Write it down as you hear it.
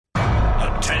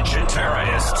Attention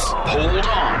terrorists, hold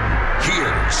on.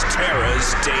 Here's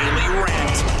Tara's Daily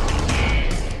Rant.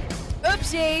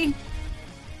 Oopsie.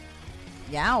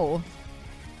 Yow.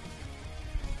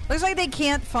 Looks like they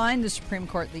can't find the Supreme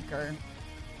Court leaker.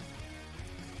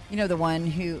 You know, the one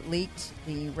who leaked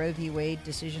the Roe v. Wade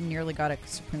decision, nearly got a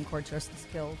Supreme Court justice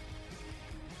killed.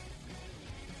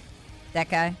 That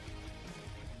guy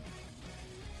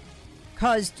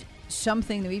caused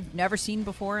something that we've never seen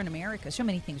before in America. So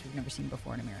many things we've never seen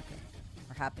before in America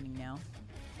are happening now.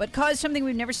 But caused something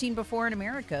we've never seen before in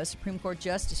America, Supreme Court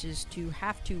justices to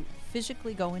have to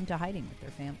physically go into hiding with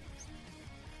their families.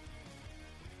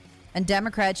 And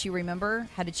Democrats, you remember,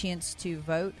 had a chance to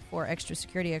vote for extra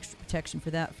security, extra protection for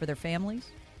their families,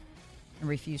 and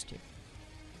refused to.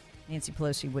 Nancy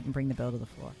Pelosi wouldn't bring the bill to the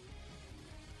floor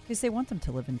because they want them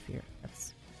to live in fear.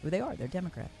 That's who they are. They're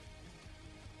Democrat.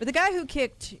 But the guy who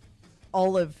kicked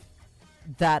all of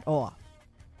that off,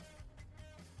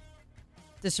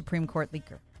 the Supreme Court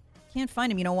leaker, can't find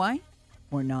him. You know why?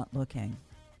 We're not looking.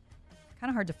 Kind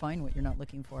of hard to find what you're not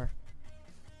looking for.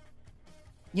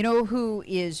 You know who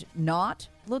is not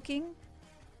looking?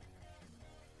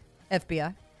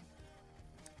 FBI.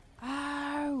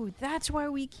 Oh, that's why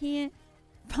we can't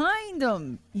find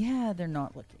them. Yeah, they're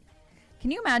not looking.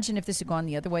 Can you imagine if this had gone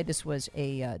the other way? This was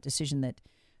a decision that,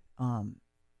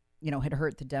 had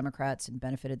hurt the Democrats and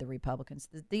benefited the Republicans.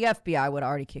 The FBI would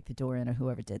already kick the door in on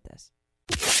whoever did this.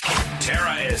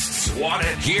 Terrorists want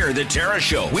it. Hear the Tara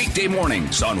Show weekday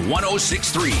mornings on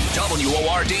 106.3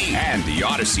 WORD and the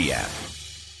Odyssey app.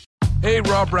 Hey,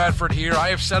 Rob Bradford here. I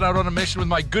have set out on a mission with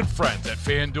my good friends at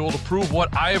FanDuel to prove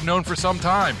what I have known for some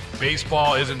time.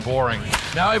 Baseball isn't boring.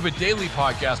 Now I have a daily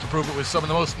podcast to prove it with some of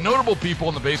the most notable people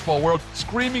in the baseball world,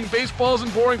 screaming baseball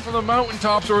isn't boring from the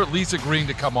mountaintops, or at least agreeing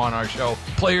to come on our show.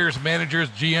 Players, managers,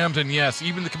 GMs, and yes,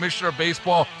 even the commissioner of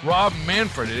baseball, Rob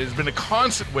Manfred. It has been a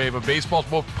constant wave of baseball's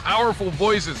most powerful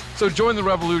voices. So join the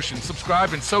revolution.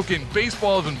 Subscribe and soak in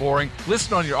Baseball Isn't Boring.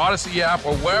 Listen on your Odyssey app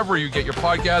or wherever you get your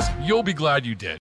podcasts. You'll be glad you did.